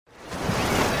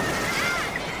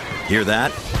Hear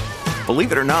that?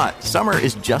 Believe it or not, summer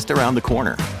is just around the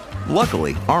corner.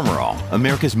 Luckily, Armor All,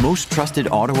 America's most trusted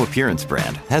auto appearance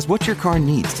brand, has what your car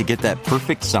needs to get that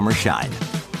perfect summer shine.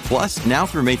 Plus, now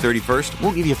through May 31st,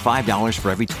 we'll give you $5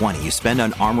 for every $20 you spend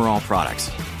on Armor All products.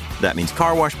 That means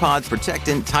car wash pods,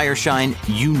 protectant, tire shine,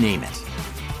 you name it.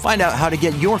 Find out how to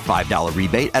get your $5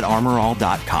 rebate at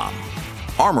armorall.com.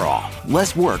 Armor All,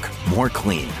 less work, more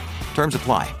clean. Terms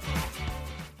apply.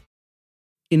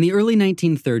 In the early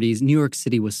 1930s, New York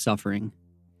City was suffering.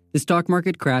 The stock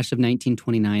market crash of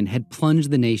 1929 had plunged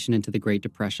the nation into the Great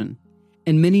Depression,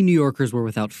 and many New Yorkers were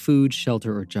without food,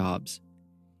 shelter, or jobs.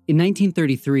 In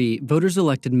 1933, voters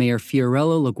elected Mayor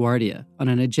Fiorello LaGuardia on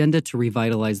an agenda to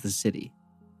revitalize the city.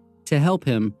 To help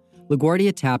him,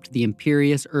 LaGuardia tapped the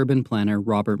imperious urban planner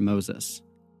Robert Moses.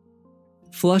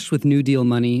 Flush with New Deal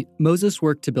money, Moses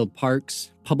worked to build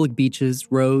parks, public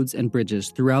beaches, roads, and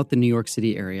bridges throughout the New York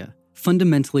City area,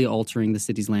 fundamentally altering the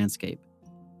city's landscape.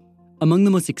 Among the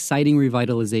most exciting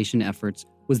revitalization efforts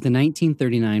was the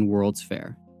 1939 World's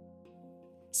Fair.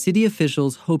 City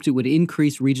officials hoped it would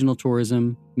increase regional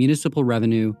tourism, municipal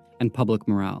revenue, and public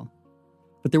morale.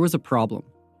 But there was a problem: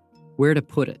 where to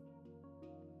put it.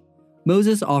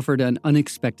 Moses offered an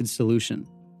unexpected solution: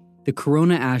 the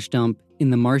Corona ash dump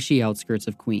in the marshy outskirts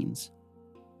of Queens.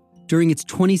 During its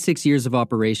 26 years of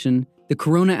operation, the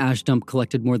Corona ash dump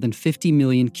collected more than 50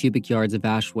 million cubic yards of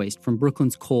ash waste from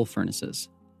Brooklyn's coal furnaces.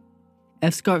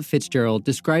 F. Scott Fitzgerald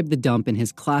described the dump in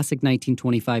his classic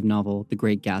 1925 novel, The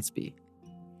Great Gatsby.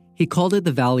 He called it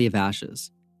the Valley of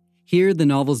Ashes. Here, the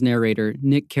novel's narrator,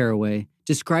 Nick Carraway,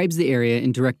 describes the area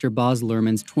in director Baz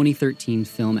Luhrmann's 2013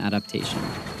 film adaptation.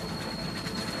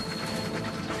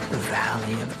 The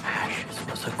Valley of Ashes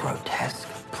was a grotesque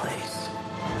place.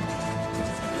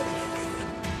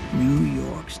 New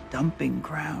York's dumping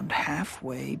ground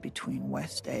halfway between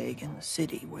West Egg and the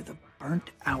city, where the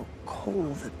burnt-out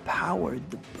coal that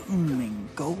powered the booming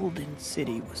golden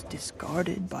city was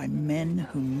discarded by men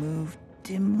who moved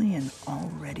dimly and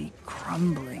already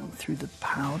crumbling through the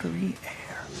powdery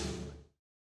air.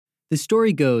 The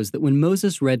story goes that when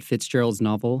Moses read Fitzgerald's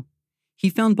novel, he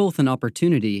found both an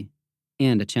opportunity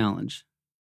and a challenge.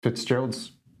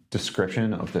 Fitzgerald's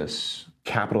description of this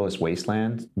capitalist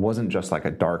wasteland wasn't just like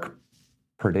a dark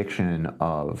prediction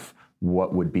of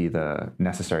what would be the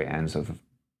necessary ends of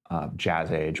jazz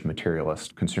age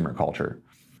materialist consumer culture.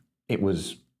 It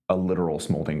was a literal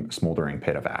smoldering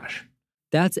pit of ash.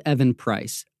 That's Evan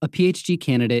Price, a PhD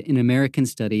candidate in American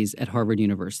Studies at Harvard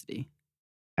University.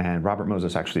 And Robert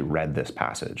Moses actually read this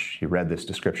passage. He read this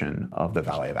description of the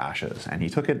Valley of Ashes, and he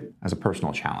took it as a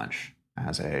personal challenge,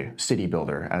 as a city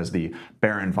builder, as the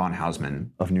Baron von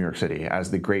Haussmann of New York City, as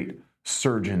the great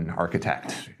surgeon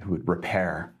architect who would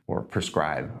repair or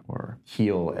prescribe or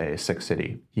heal a sick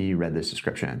city. He read this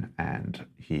description and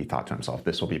he thought to himself,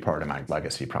 this will be part of my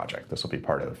legacy project. This will be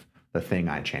part of the thing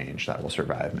I change that will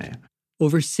survive me.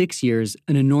 Over 6 years,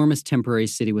 an enormous temporary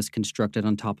city was constructed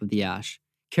on top of the ash,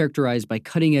 characterized by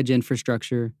cutting-edge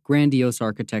infrastructure, grandiose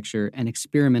architecture, and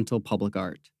experimental public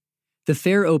art. The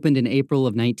fair opened in April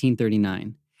of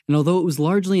 1939, and although it was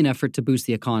largely an effort to boost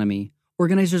the economy,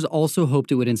 organizers also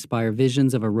hoped it would inspire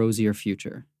visions of a rosier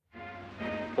future.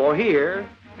 For here,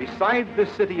 beside the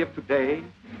city of today,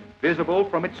 visible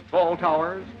from its tall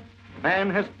towers, man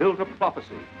has built a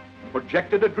prophecy,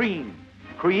 projected a dream,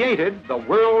 created the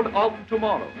world of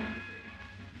tomorrow.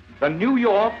 The New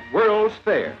York World's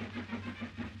Fair.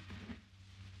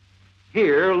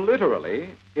 Here, literally,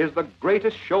 is the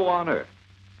greatest show on earth.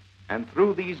 And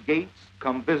through these gates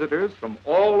come visitors from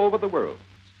all over the world,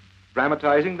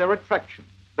 dramatizing their attractions,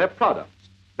 their products,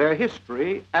 their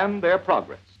history, and their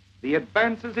progress, the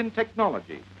advances in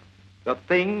technology, the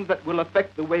things that will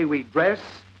affect the way we dress,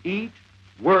 eat,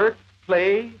 work,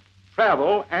 play,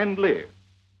 travel, and live.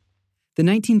 The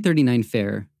 1939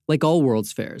 fair, like all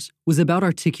World's Fairs, was about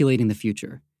articulating the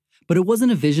future. But it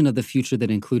wasn't a vision of the future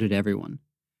that included everyone.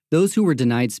 Those who were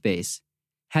denied space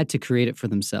had to create it for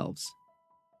themselves.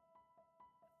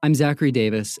 I'm Zachary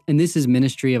Davis, and this is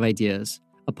Ministry of Ideas,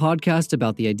 a podcast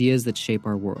about the ideas that shape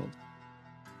our world.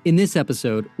 In this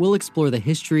episode, we'll explore the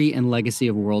history and legacy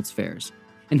of World's Fairs,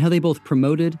 and how they both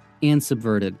promoted and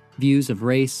subverted views of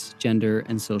race, gender,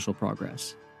 and social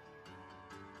progress.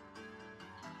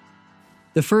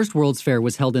 The first World's Fair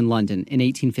was held in London in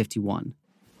 1851.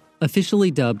 Officially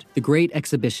dubbed the Great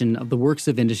Exhibition of the Works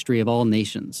of Industry of All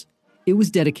Nations, it was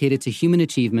dedicated to human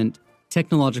achievement,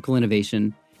 technological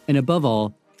innovation, and above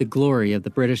all, the glory of the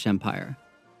British Empire.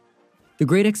 The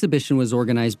Great Exhibition was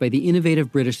organized by the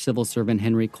innovative British civil servant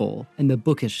Henry Cole and the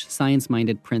bookish,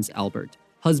 science-minded Prince Albert,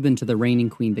 husband to the reigning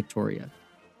Queen Victoria.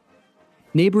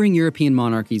 Neighboring European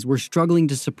monarchies were struggling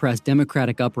to suppress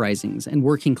democratic uprisings and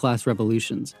working-class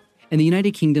revolutions, and the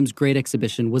United Kingdom's Great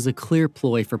Exhibition was a clear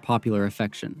ploy for popular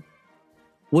affection.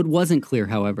 What wasn't clear,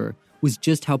 however, was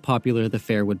just how popular the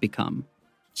fair would become.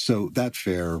 So that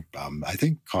fair, I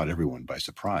think, caught everyone by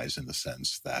surprise in the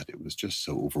sense that it was just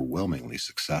so overwhelmingly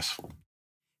successful.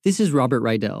 This is Robert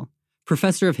Rydell,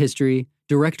 professor of history,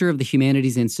 director of the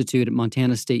Humanities Institute at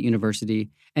Montana State University,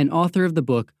 and author of the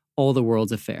book All the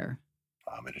World's a Fair.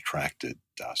 It attracted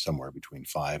somewhere between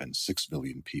 5 and 6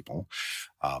 million people.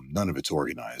 None of its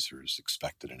organizers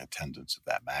expected an attendance of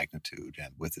that magnitude,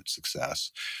 and with its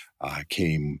success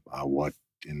came what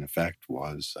in effect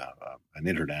was an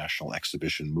international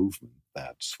exhibition movement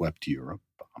that swept Europe,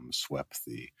 swept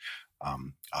the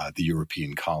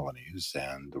European colonies,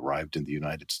 and arrived in the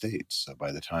United States.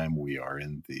 By the time we are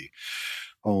in the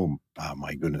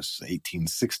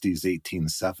 1860s,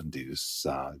 1870s,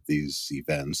 these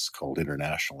events called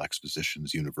international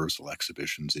expositions, universal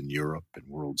exhibitions in Europe, and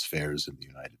World's Fairs in the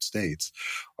United States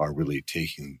are really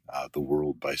taking the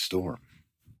world by storm.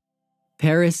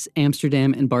 Paris,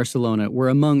 Amsterdam, and Barcelona were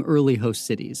among early host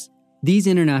cities. These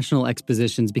international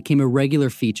expositions became a regular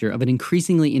feature of an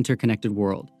increasingly interconnected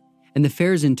world, and the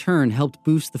fairs in turn helped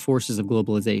boost the forces of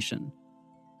globalization.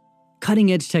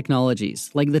 Cutting-edge technologies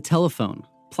like the telephone,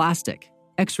 plastic,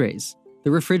 X-rays,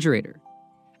 the refrigerator,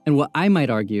 and what I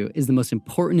might argue is the most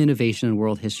important innovation in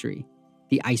world history,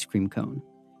 the ice cream cone,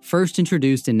 first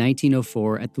introduced in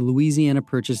 1904 at the Louisiana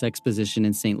Purchase Exposition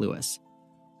in St. Louis,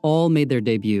 all made their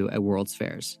debut at World's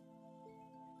Fairs.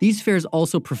 These fairs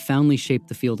also profoundly shaped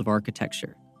the field of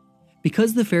architecture.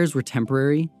 Because the fairs were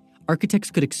temporary,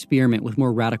 architects could experiment with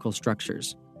more radical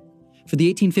structures. For the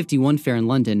 1851 fair in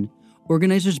London,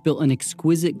 organizers built an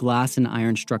exquisite glass and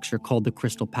iron structure called the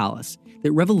Crystal Palace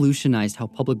that revolutionized how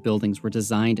public buildings were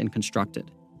designed and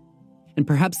constructed. And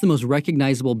perhaps the most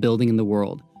recognizable building in the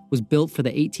world was built for the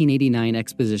 1889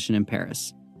 exposition in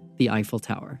Paris, the Eiffel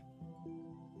Tower.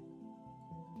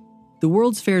 The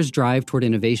World's Fair's drive toward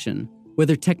innovation,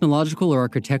 whether technological or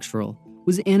architectural,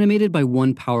 was animated by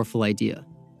one powerful idea: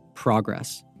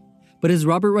 progress. But as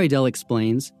Robert Rydell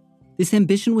explains, this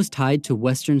ambition was tied to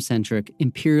Western-centric,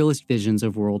 imperialist visions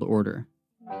of world order.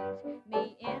 I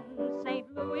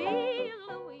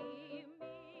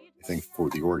think for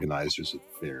the organizers of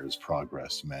the fairs,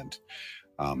 progress meant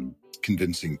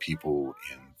convincing people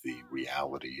in the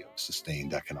reality of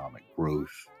sustained economic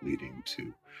growth, leading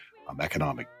to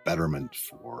economic betterment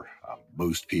for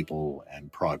most people, and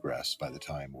progress by the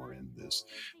time we're in this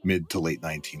mid to late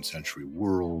 19th century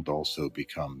world also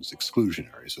becomes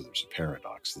exclusionary. So there's a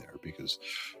paradox there because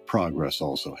progress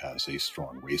also has a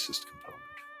strong racist component.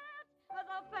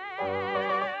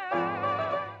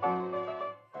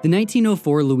 The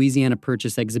 1904 Louisiana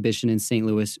Purchase exhibition in St.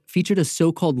 Louis featured a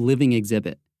so-called living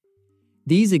exhibit.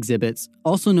 These exhibits,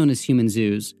 also known as human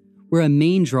zoos, were a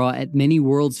main draw at many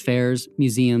World's Fairs,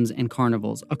 museums, and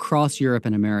carnivals across Europe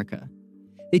and America.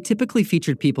 They typically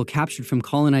featured people captured from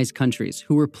colonized countries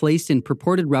who were placed in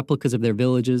purported replicas of their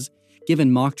villages, given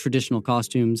mock traditional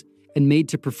costumes, and made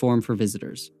to perform for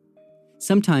visitors.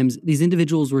 Sometimes these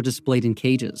individuals were displayed in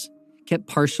cages, kept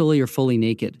partially or fully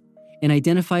naked, and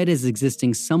identified as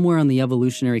existing somewhere on the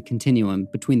evolutionary continuum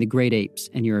between the great apes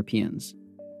and Europeans.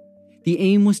 The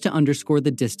aim was to underscore the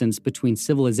distance between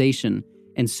civilization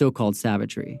and so-called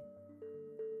savagery.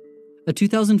 A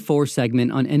 2004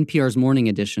 segment on NPR's Morning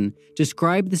Edition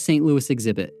described the St. Louis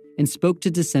exhibit and spoke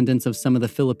to descendants of some of the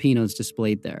Filipinos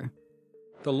displayed there.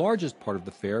 The largest part of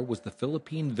the fair was the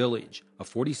Philippine Village, a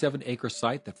 47-acre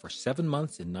site that for 7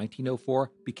 months in 1904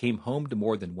 became home to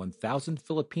more than 1,000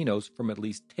 Filipinos from at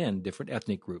least 10 different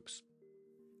ethnic groups.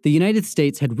 The United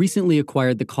States had recently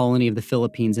acquired the colony of the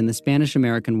Philippines in the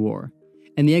Spanish-American War,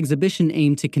 and the exhibition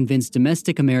aimed to convince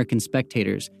domestic American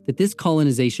spectators that this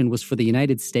colonization was for the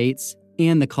United States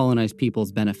and the colonized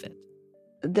people's benefit.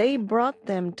 They brought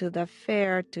them to the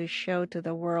fair to show to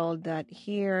the world that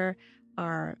here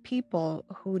are people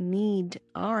who need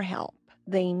our help.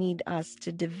 They need us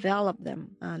to develop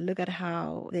them. Look at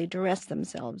how they dress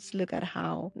themselves. Look at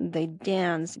how they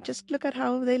dance. Just look at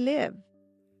how they live.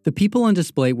 The people on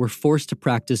display were forced to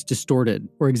practice distorted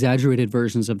or exaggerated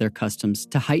versions of their customs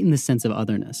to heighten the sense of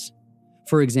otherness.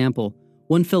 For example,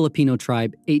 one Filipino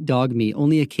tribe ate dog meat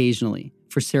only occasionally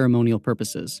for ceremonial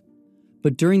purposes.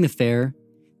 But during the fair,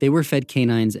 they were fed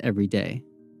canines every day.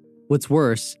 What's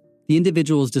worse, the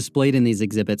individuals displayed in these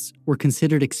exhibits were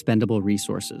considered expendable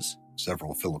resources.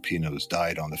 Several Filipinos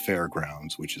died on the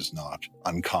fairgrounds, which is not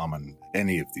uncommon at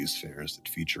any of these fairs that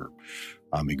feature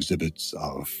exhibits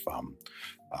of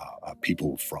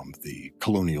people from the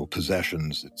colonial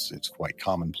possessions. It's quite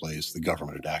commonplace. The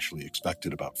government had actually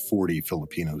expected about 40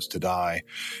 Filipinos to die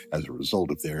as a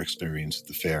result of their experience at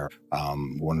the fair.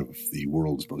 One of the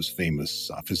world's most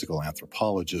famous physical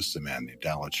anthropologists, a man named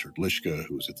Alan Sherdlishka,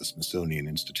 who was at the Smithsonian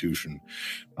Institution,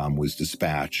 was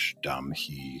dispatched.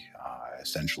 He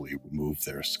essentially removed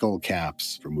their skull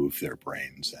caps, removed their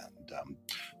brains,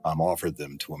 and offered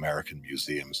them to American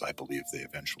museums. I believe they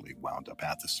eventually wound up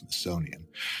at the Smithsonian.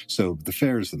 So the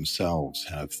fairs themselves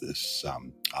have this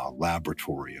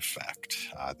laboratory effect.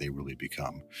 They really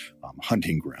become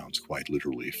hunting grounds, quite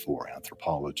literally, for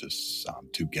anthropologists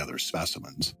to gather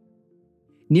specimens.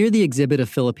 Near the exhibit of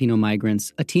Filipino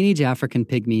migrants, a teenage African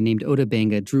pygmy named Oda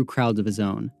Benga drew crowds of his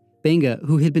own. Benga,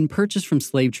 who had been purchased from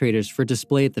slave traders for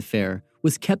display at the fair,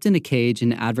 was kept in a cage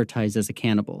and advertised as a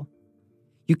cannibal.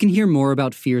 You can hear more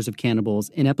about fears of cannibals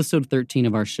in episode 13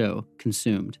 of our show,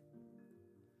 Consumed.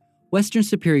 Western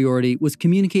superiority was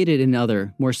communicated in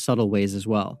other, more subtle ways as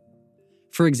well.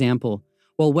 For example,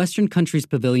 while Western countries'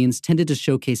 pavilions tended to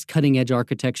showcase cutting-edge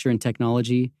architecture and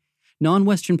technology,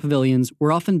 non-Western pavilions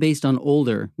were often based on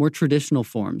older, more traditional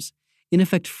forms, in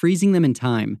effect freezing them in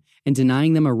time and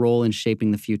denying them a role in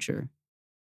shaping the future.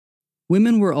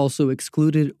 Women were also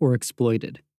excluded or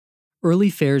exploited. Early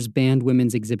fairs banned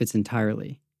women's exhibits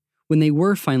entirely. When they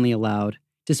were finally allowed,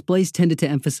 displays tended to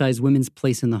emphasize women's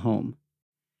place in the home.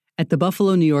 At the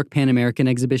Buffalo, New York Pan American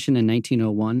Exhibition in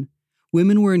 1901,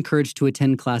 women were encouraged to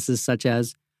attend classes such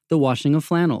as the washing of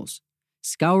flannels,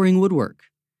 scouring woodwork,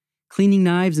 cleaning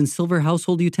knives and silver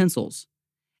household utensils,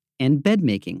 and bed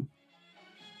making.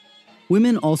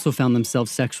 Women also found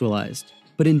themselves sexualized,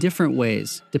 but in different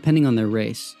ways, depending on their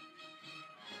race.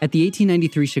 At the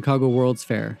 1893 Chicago World's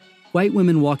Fair, white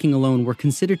women walking alone were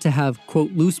considered to have,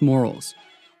 quote, loose morals,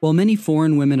 while many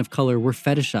foreign women of color were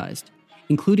fetishized,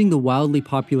 including the wildly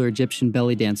popular Egyptian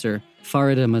belly dancer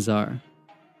Farida Mazar.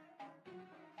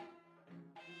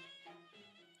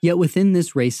 Yet within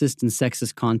this racist and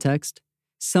sexist context,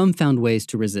 some found ways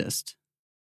to resist.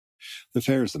 The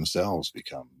fairs themselves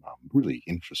become really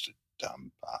interested,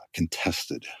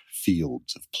 contested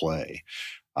fields of play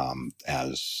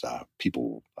as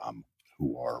people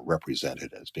who are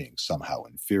represented as being somehow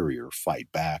inferior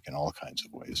fight back in all kinds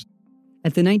of ways.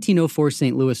 At the 1904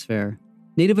 St. Louis Fair,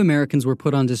 Native Americans were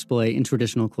put on display in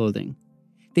traditional clothing.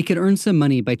 They could earn some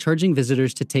money by charging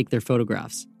visitors to take their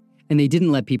photographs, and they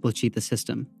didn't let people cheat the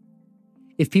system.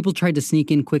 If people tried to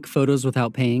sneak in quick photos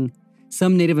without paying,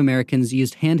 some Native Americans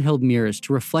used handheld mirrors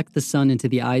to reflect the sun into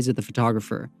the eyes of the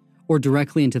photographer or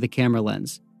directly into the camera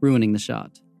lens, ruining the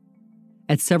shot.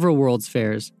 At several World's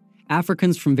Fairs,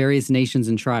 Africans from various nations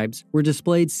and tribes were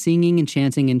displayed singing and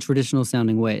chanting in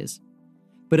traditional-sounding ways.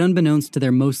 But unbeknownst to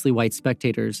their mostly white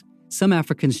spectators, some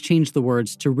Africans changed the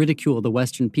words to ridicule the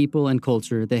Western people and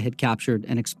culture that had captured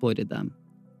and exploited them.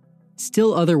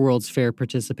 Still other World's Fair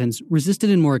participants resisted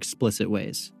in more explicit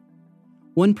ways.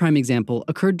 One prime example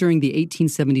occurred during the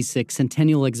 1876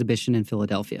 Centennial Exhibition in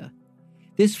Philadelphia.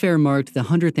 This fair marked the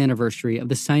 100th anniversary of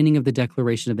the signing of the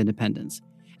Declaration of Independence,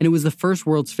 and it was the first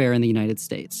World's Fair in the United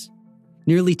States.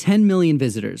 Nearly 10 million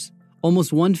visitors,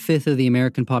 almost 1/5 of the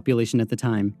American population at the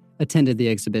time, attended the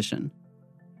exhibition.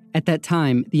 At that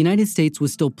time, the United States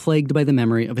was still plagued by the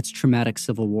memory of its traumatic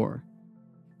Civil War.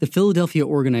 The Philadelphia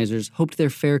organizers hoped their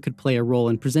fair could play a role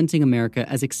in presenting America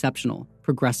as exceptional,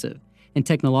 progressive, and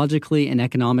technologically and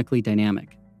economically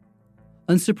dynamic.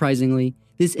 Unsurprisingly,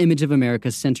 this image of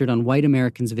America centered on white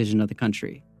Americans' vision of the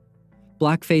country.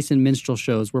 Blackface and minstrel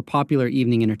shows were popular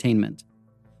evening entertainment.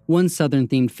 One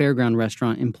Southern-themed fairground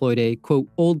restaurant employed a, quote,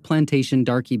 old plantation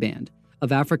darky band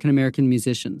of African-American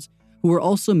musicians who were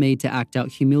also made to act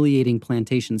out humiliating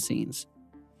plantation scenes.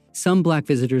 Some black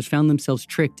visitors found themselves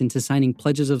tricked into signing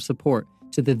pledges of support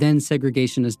to the then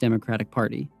segregationist Democratic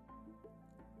Party.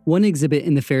 One exhibit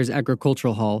in the fair's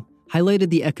agricultural hall highlighted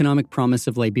the economic promise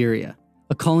of Liberia,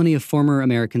 a colony of former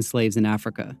American slaves in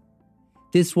Africa.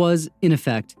 This was, in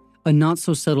effect, a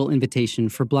not-so-subtle invitation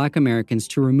for Black Americans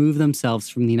to remove themselves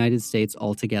from the United States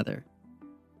altogether.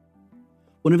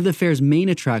 One of the fair's main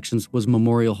attractions was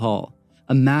Memorial Hall,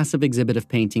 a massive exhibit of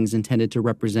paintings intended to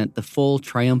represent the full,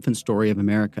 triumphant story of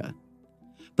America.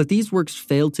 But these works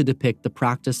failed to depict the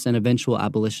practice and eventual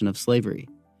abolition of slavery,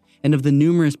 and of the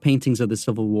numerous paintings of the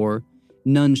Civil War,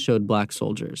 none showed Black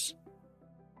soldiers.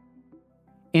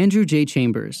 Andrew J.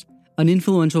 Chambers, an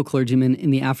influential clergyman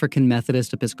in the African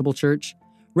Methodist Episcopal Church,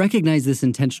 recognized this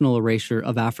intentional erasure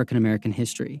of African American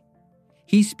history.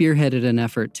 He spearheaded an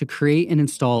effort to create and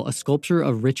install a sculpture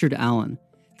of Richard Allen,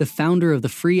 the founder of the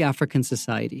Free African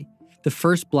Society, the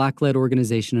first Black-led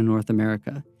organization in North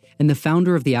America, and the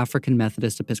founder of the African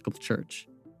Methodist Episcopal Church.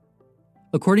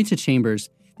 According to Chambers,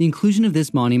 the inclusion of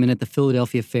this monument at the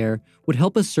Philadelphia Fair would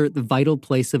help assert the vital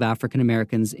place of African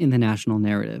Americans in the national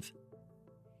narrative.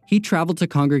 He traveled to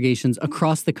congregations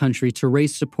across the country to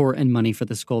raise support and money for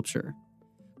the sculpture.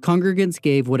 Congregants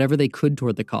gave whatever they could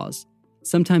toward the cause,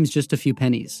 sometimes just a few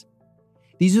pennies.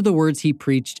 These are the words he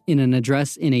preached in an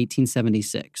address in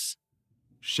 1876.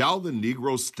 Shall the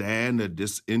Negro stand a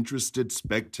disinterested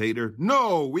spectator?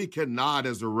 No, we cannot,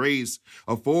 as a race,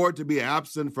 afford to be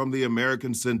absent from the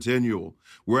American Centennial,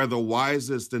 where the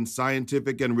wisest in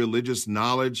scientific and religious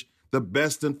knowledge, the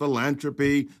best in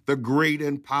philanthropy, the great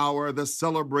in power, the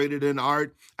celebrated in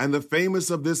art, and the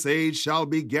famous of this age shall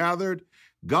be gathered.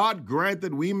 God grant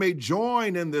that we may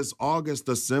join in this august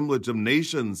assemblage of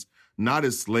nations, not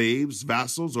as slaves,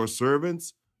 vassals, or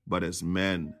servants, but as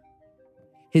men.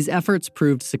 His efforts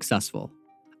proved successful.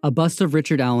 A bust of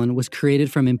Richard Allen was created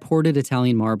from imported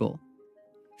Italian marble.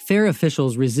 Fair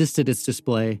officials resisted its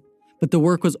display, but the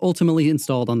work was ultimately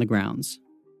installed on the grounds.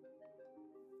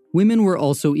 Women were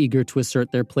also eager to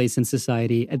assert their place in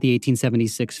society at the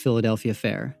 1876 Philadelphia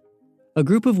Fair. A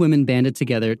group of women banded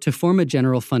together to form a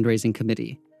general fundraising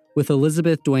committee, with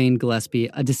Elizabeth Duane Gillespie,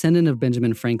 a descendant of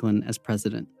Benjamin Franklin, as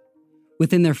president.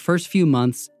 Within their first few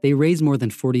months, they raised more than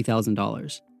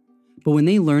 $40,000. But when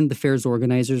they learned the fair's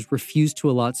organizers refused to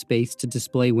allot space to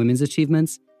display women's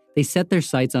achievements, they set their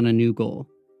sights on a new goal.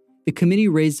 The committee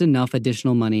raised enough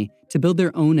additional money to build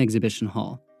their own exhibition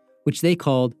hall, which they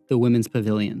called the Women's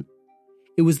Pavilion.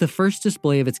 It was the first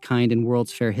display of its kind in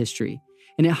World's Fair history,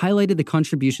 and it highlighted the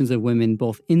contributions of women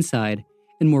both inside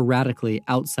and more radically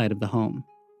outside of the home.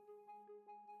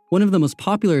 One of the most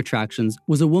popular attractions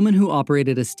was a woman who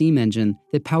operated a steam engine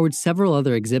that powered several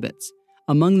other exhibits,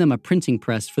 among them a printing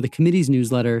press for the committee's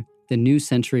newsletter, The New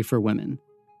Century for Women.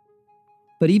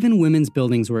 But even women's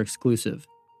buildings were exclusive.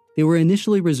 They were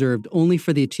initially reserved only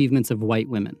for the achievements of white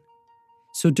women.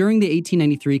 So during the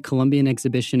 1893 Columbian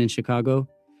Exhibition in Chicago,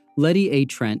 Letty A.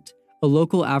 Trent, a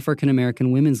local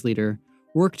African-American women's leader,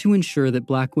 worked to ensure that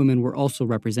Black women were also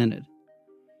represented.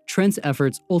 Trent's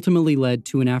efforts ultimately led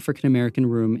to an African-American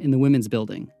room in the women's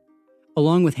building.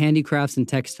 Along with handicrafts and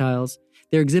textiles,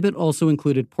 their exhibit also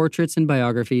included portraits and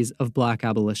biographies of Black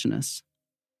abolitionists.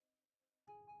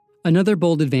 Another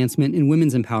bold advancement in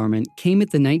women's empowerment came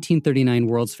at the 1939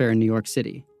 World's Fair in New York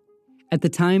City. At the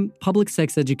time, public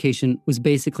sex education was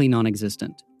basically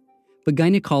non-existent. But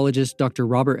gynecologist Dr.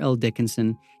 Robert L.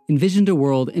 Dickinson envisioned a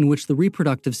world in which the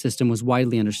reproductive system was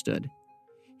widely understood.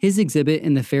 His exhibit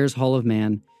in the Fair's Hall of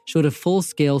Man showed a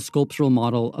full-scale sculptural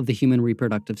model of the human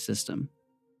reproductive system.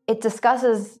 It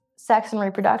discusses sex and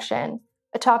reproduction,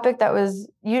 a topic that was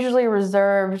usually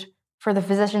reserved for the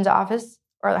physician's office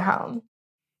or the home.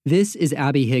 This is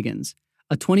Abby Higgins,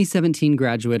 a 2017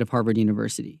 graduate of Harvard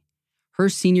University. Her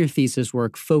senior thesis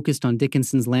work focused on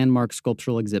Dickinson's landmark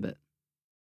sculptural exhibit.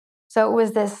 So it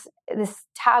was this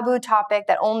taboo topic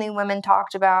that only women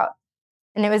talked about,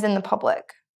 and it was in the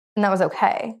public, and that was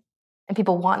okay, and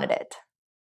people wanted it.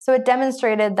 So it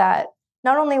demonstrated that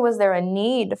not only was there a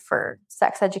need for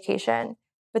sex education,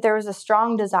 but there was a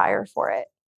strong desire for it,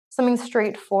 something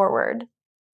straightforward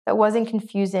that wasn't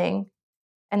confusing,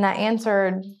 and that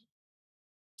answered,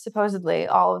 supposedly,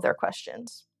 all of their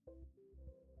questions.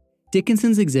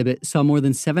 Dickinson's exhibit saw more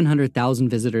than 700,000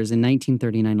 visitors in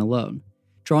 1939 alone,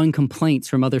 drawing complaints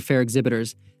from other fair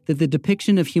exhibitors that the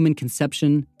depiction of human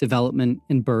conception, development,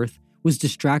 and birth was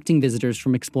distracting visitors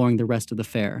from exploring the rest of the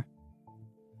fair.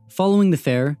 Following the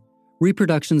fair,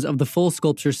 reproductions of the full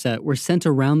sculpture set were sent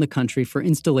around the country for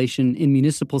installation in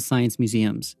municipal science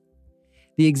museums.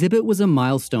 The exhibit was a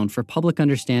milestone for public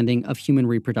understanding of human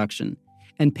reproduction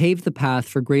and paved the path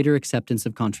for greater acceptance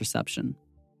of contraception.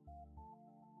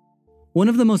 One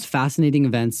of the most fascinating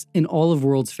events in all of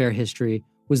World's Fair history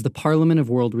was the Parliament of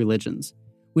World Religions,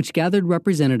 which gathered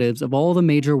representatives of all the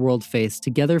major world faiths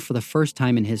together for the first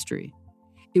time in history.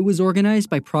 It was organized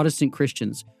by Protestant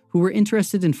Christians who were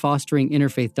interested in fostering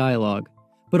interfaith dialogue,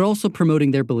 but also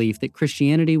promoting their belief that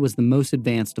Christianity was the most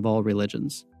advanced of all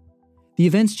religions. The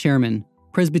event's chairman,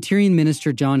 Presbyterian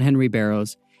minister John Henry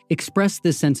Barrows, expressed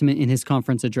this sentiment in his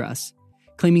conference address,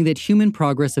 claiming that human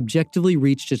progress objectively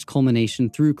reached its culmination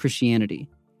through Christianity,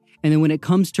 and that when it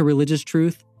comes to religious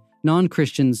truth,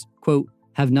 non-Christians, quote,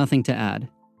 have nothing to add.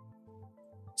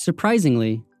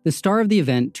 Surprisingly, the star of the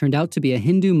event turned out to be a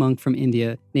Hindu monk from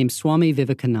India named Swami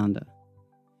Vivekananda.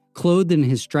 Clothed in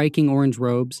his striking orange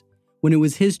robes, when it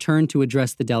was his turn to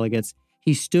address the delegates,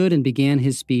 he stood and began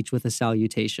his speech with a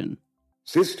salutation.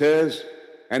 Sisters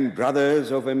and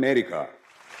brothers of America.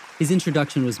 His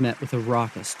introduction was met with a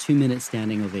raucous 2-minute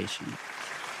standing ovation.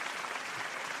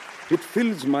 It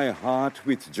fills my heart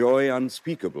with joy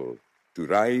unspeakable to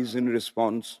rise in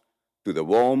response to the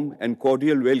warm and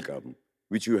cordial welcome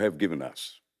which you have given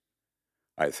us.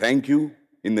 I thank you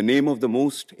in the name of the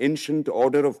most ancient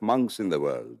order of monks in the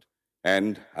world,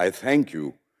 and I thank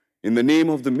you in the name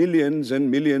of the millions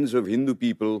and millions of Hindu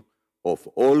people of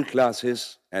all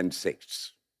classes and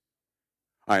sects.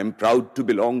 I am proud to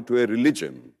belong to a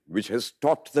religion which has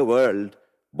taught the world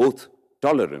both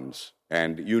tolerance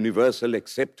and universal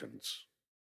acceptance.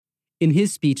 In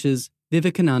his speeches,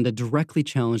 Vivekananda directly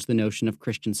challenged the notion of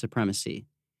Christian supremacy.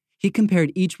 He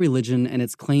compared each religion and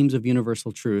its claims of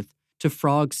universal truth to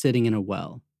frogs sitting in a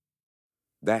well.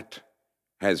 That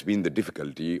has been the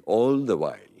difficulty all the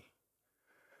while.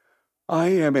 I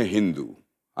am a Hindu.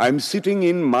 I'm sitting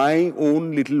in my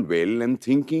own little well and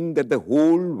thinking that the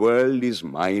whole world is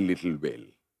my little well.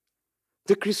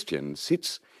 The Christian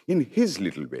sits in his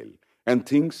little well and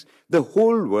thinks the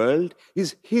whole world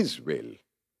is his well.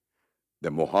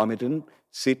 The Mohammedan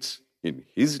sits in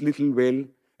his little well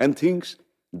and thinks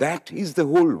that is the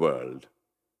whole world.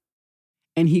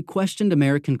 And he questioned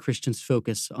American Christians'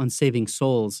 focus on saving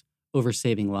souls over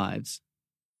saving lives.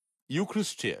 You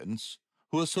Christians,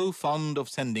 who are so fond of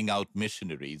sending out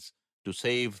missionaries to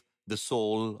save the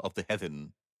soul of the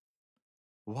heathen,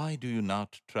 why do you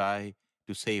not try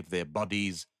to save their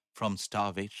bodies from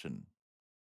starvation?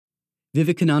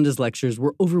 Vivekananda's lectures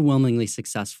were overwhelmingly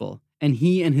successful, and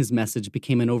he and his message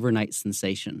became an overnight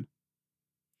sensation.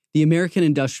 The American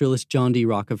industrialist John D.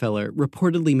 Rockefeller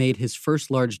reportedly made his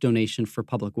first large donation for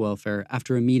public welfare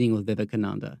after a meeting with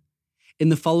Vivekananda. In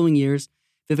the following years,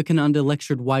 Vivekananda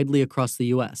lectured widely across the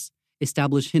U.S.,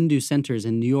 established Hindu centers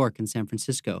in New York and San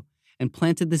Francisco, and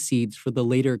planted the seeds for the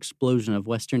later explosion of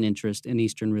Western interest in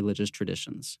Eastern religious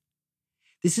traditions.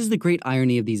 This is the great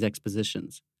irony of these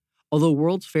expositions. Although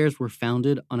World's Fairs were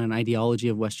founded on an ideology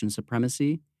of Western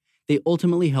supremacy, they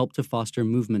ultimately helped to foster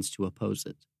movements to oppose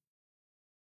it.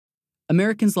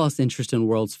 Americans lost interest in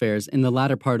World's Fairs in the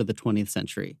latter part of the 20th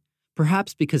century,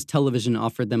 perhaps because television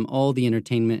offered them all the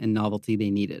entertainment and novelty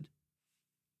they needed.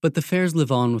 But the fairs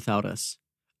live on without us.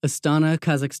 Astana,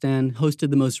 Kazakhstan, hosted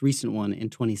the most recent one in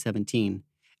 2017,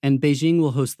 and Beijing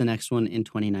will host the next one in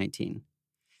 2019.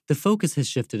 The focus has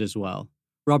shifted as well.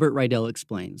 Robert Rydell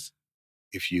explains.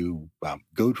 If you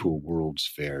go to a World's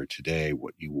Fair today,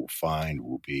 what you will find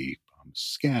will be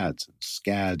scads and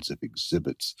scads of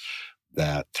exhibits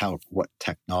that tout what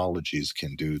technologies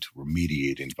can do to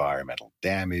remediate environmental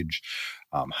damage,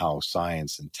 how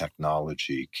science and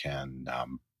technology can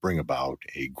bring about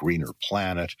a greener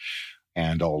planet.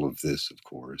 And all of this, of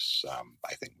course,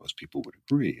 I think most people would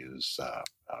agree, is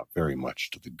very much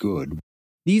to the good.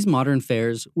 These modern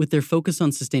fairs, with their focus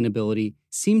on sustainability,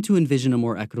 seem to envision a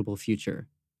more equitable future.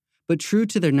 But true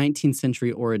to their 19th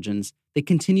century origins, they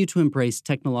continue to embrace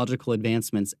technological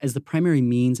advancements as the primary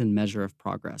means and measure of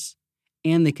progress.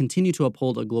 And they continue to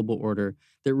uphold a global order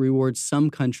that rewards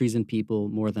some countries and people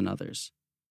more than others.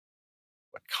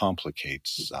 What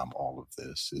complicates all of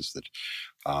this is that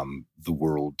the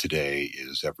world today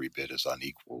is every bit as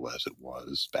unequal as it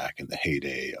was back in the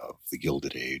heyday of the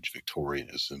Gilded Age,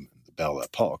 Victorianism, and the Belle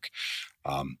Epoque.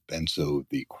 And so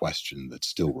the question that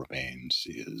still remains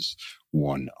is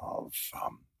one of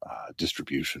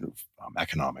distribution of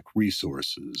economic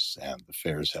resources, and the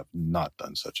fairs have not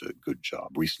done such a good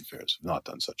job. Recent fairs have not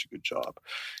done such a good job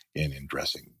in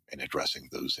addressing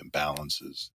those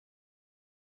imbalances.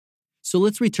 So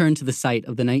let's return to the site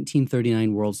of the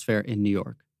 1939 World's Fair in New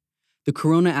York. The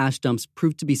Corona ash dumps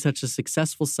proved to be such a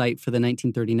successful site for the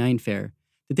 1939 fair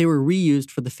that they were reused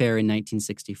for the fair in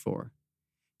 1964.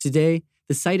 Today,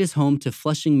 the site is home to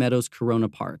Flushing Meadows Corona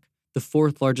Park, the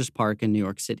fourth largest park in New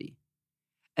York City.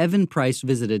 Evan Price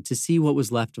visited to see what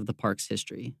was left of the park's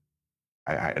history.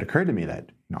 It occurred to me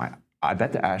that, I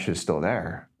bet the ash is still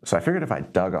there. So I figured if I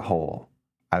dug a hole,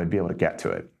 I would be able to get to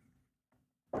it.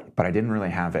 But I didn't really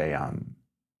have a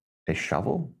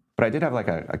shovel. But I did have like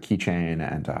a keychain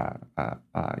and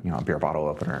a beer bottle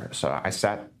opener. So I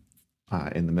sat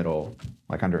in the middle,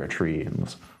 like under a tree,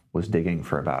 and was digging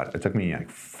for it took me like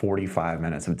 45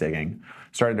 minutes of digging.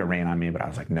 It started to rain on me, but I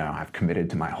was like, no, I've committed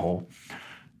to my hole.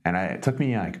 And it took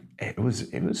me it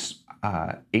was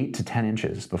 8 to 10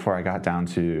 inches before I got down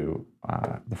to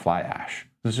the fly ash.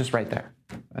 It was just right there.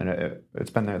 And it's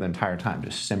been there the entire time,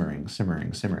 just simmering.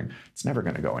 It's never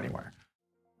going to go anywhere.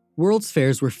 World's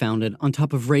Fairs were founded on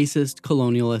top of racist,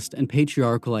 colonialist, and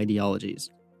patriarchal ideologies.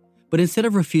 But instead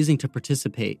of refusing to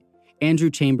participate, Andrew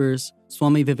Chambers,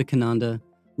 Swami Vivekananda,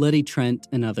 Letty Trent,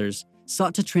 and others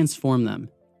sought to transform them,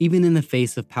 even in the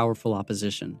face of powerful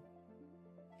opposition.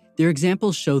 Their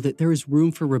examples show that there is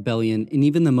room for rebellion in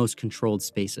even the most controlled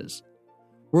spaces.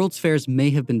 World's Fairs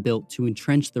may have been built to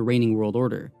entrench the reigning world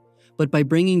order, But by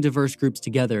bringing diverse groups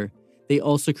together, they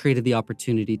also created the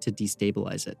opportunity to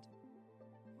destabilize it.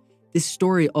 This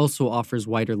story also offers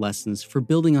wider lessons for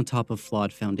building on top of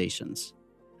flawed foundations.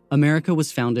 America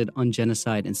was founded on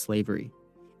genocide and slavery.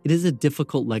 It is a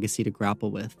difficult legacy to grapple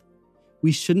with.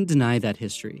 We shouldn't deny that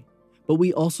history, but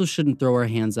we also shouldn't throw our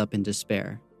hands up in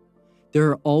despair. There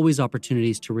are always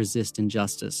opportunities to resist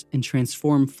injustice and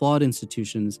transform flawed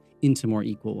institutions into more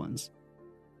equal ones.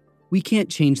 We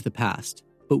can't change the past,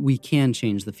 but we can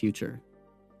change the future.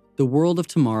 The world of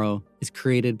tomorrow is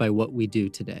created by what we do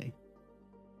today.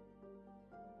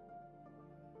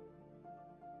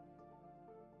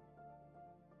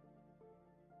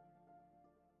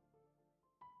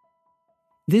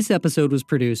 This episode was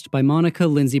produced by Monica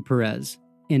Lindsay Perez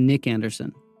and Nick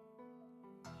Anderson.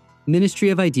 Ministry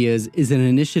of Ideas is an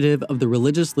initiative of the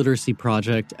Religious Literacy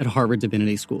Project at Harvard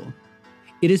Divinity School.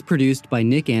 It is produced by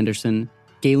Nick Anderson,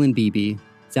 Galen Beebe,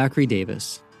 Zachary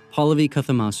Davis, Pallavi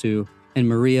Kathamasu, and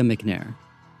Maria McNair.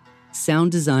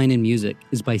 Sound design and music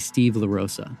is by Steve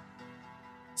LaRosa.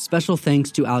 Special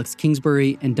thanks to Alex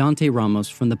Kingsbury and Dante Ramos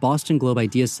from the Boston Globe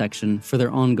Ideas section for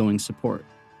their ongoing support.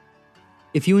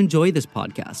 If you enjoy this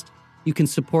podcast, you can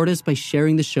support us by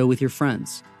sharing the show with your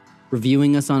friends,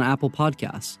 reviewing us on Apple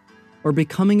Podcasts, or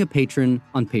becoming a patron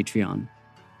on Patreon.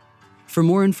 For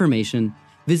more information,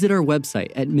 visit our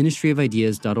website at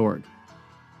ministryofideas.org.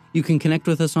 You can connect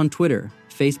with us on Twitter,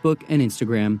 Facebook, and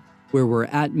Instagram, where we're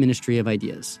at Ministry of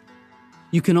Ideas.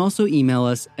 You can also email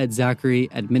us at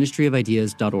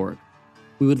zachary@ministryofideas.org.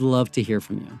 We would love to hear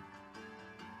from you.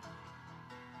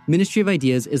 Ministry of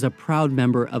Ideas is a proud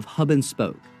member of Hub and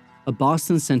Spoke, a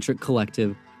Boston-centric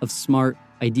collective of smart,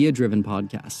 idea-driven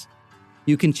podcasts.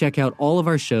 You can check out all of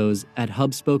our shows at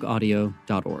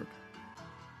hubspokeaudio.org.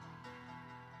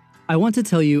 I want to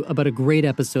tell you about a great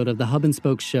episode of the Hub and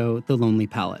Spoke show, The Lonely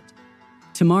Palette.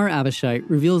 Tamar Avishai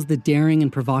reveals the daring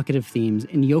and provocative themes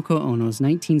in Yoko Ono's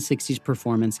 1960s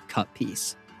performance, Cut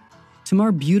Piece.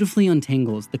 Tamar beautifully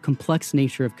untangles the complex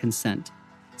nature of consent,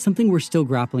 something we're still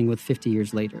grappling with 50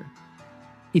 years later.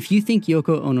 If you think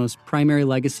Yoko Ono's primary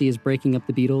legacy is breaking up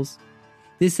the Beatles,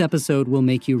 this episode will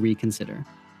make you reconsider.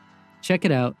 Check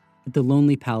it out at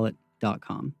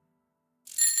thelonelypalette.com.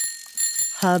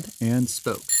 Hub and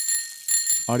Spoke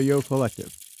Audio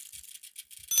Collective.